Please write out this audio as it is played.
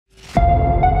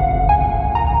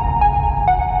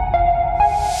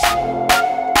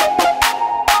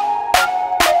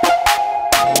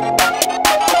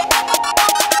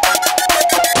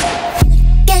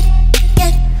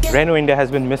India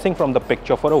has been missing from the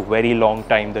picture for a very long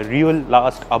time. The real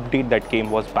last update that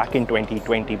came was back in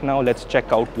 2020. Now let's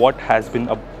check out what has been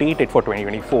updated for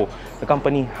 2024. The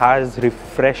company has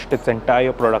refreshed its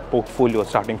entire product portfolio,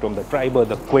 starting from the Triber,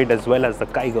 the Kwid as well as the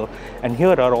Kiger, and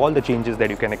here are all the changes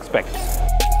that you can expect.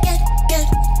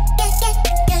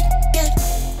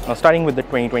 Now starting with the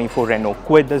 2024 Renault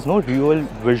Kwid, there's no real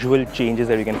visual changes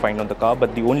that you can find on the car,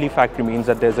 but the only fact remains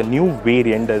that there's a new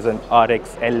variant, there's an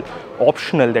RXL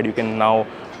optional that you can now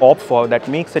opt for, that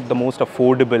makes it the most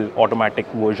affordable automatic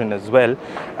version, as well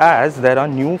as there are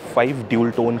new 5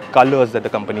 dual tone colors that the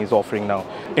company is offering now.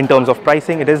 In terms of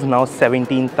pricing, it is now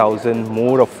 17,000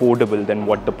 more affordable than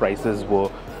what the prices were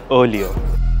earlier.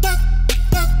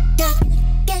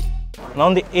 Now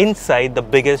on the inside, the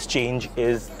biggest change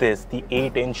is this, the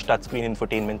 8-inch touchscreen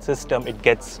infotainment system. It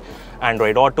gets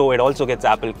Android Auto, it also gets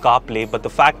Apple CarPlay, but the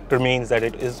fact remains that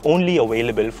it is only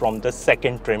available from the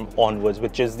second trim onwards,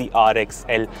 which is the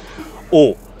RXL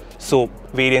O. So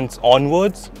variants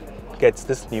onwards gets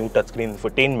this new touchscreen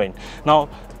infotainment. Now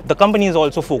the company is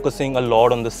also focusing a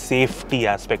lot on the safety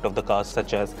aspect of the cars,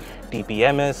 such as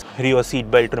TPMS, rear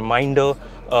seat belt reminder,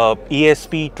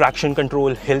 ESP, traction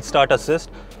control, hill start assist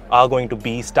are going to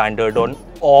be standard on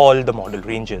all the model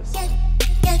ranges.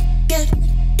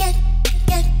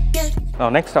 Now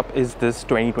next up is this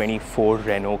 2024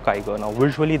 Renault Kiger. Now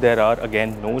visually there are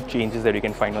again no changes that you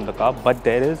can find on the car, but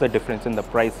there is a difference in the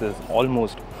prices,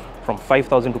 almost from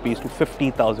 5,000 rupees to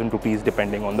 50,000 rupees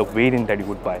depending on the variant that you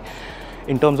would buy.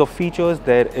 In terms of features,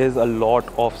 there is a lot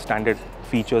of standard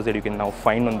features that you can now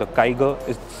find on the Kiger.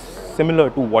 It's similar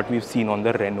to what we've seen on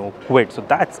the Renault Kwid, so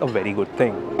that's a very good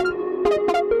thing.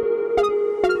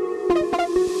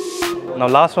 Now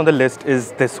last on the list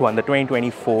is this one, the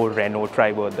 2024 Renault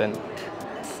Triber. Then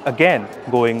again,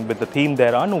 going with the theme,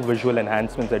 there are no visual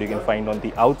enhancements that you can find on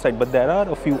the outside, but there are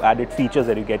a few added features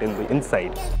that you get in the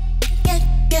inside.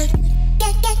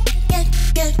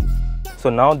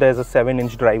 So now there's a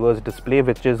 7-inch driver's display,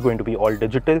 which is going to be all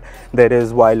digital. There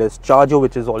is wireless charger,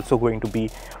 which is also going to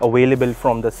be available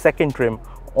from the second trim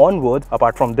onwards.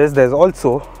 Apart from this, there's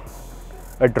also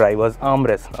a driver's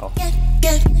armrest now.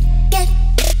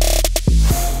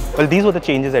 Well, these were the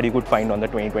changes that you could find on the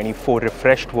 2024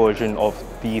 refreshed version of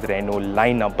the Renault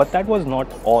lineup, but that was not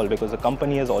all, because the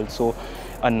company has also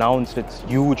announced its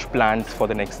huge plans for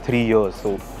the next 3 years.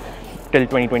 So till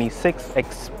 2026,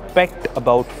 expect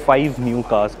about 5 new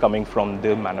cars coming from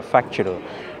the manufacturer.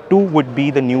 2 would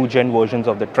be the new gen versions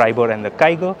of the Triber and the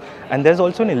Kiger, and there's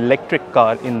also an electric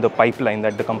car in the pipeline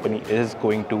that the company is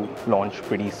going to launch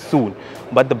pretty soon.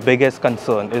 But the biggest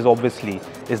concern is obviously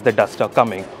the Duster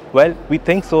coming. Well, we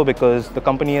think so because the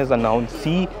company has announced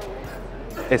C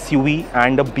SUV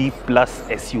and a B plus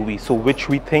SUV, so which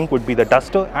we think would be the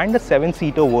Duster, and a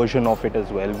 7-seater version of it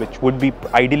as well, which would be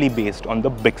ideally based on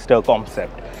the Bigster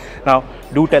concept. Now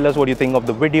do tell us what you think of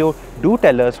the video, do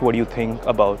tell us what you think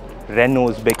about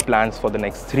Renault's big plans for the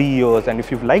next 3 years, and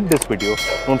if you've liked this video,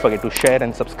 don't forget to share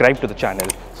and subscribe to the channel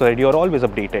so that you're always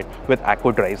updated with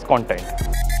Aqua Drive's content.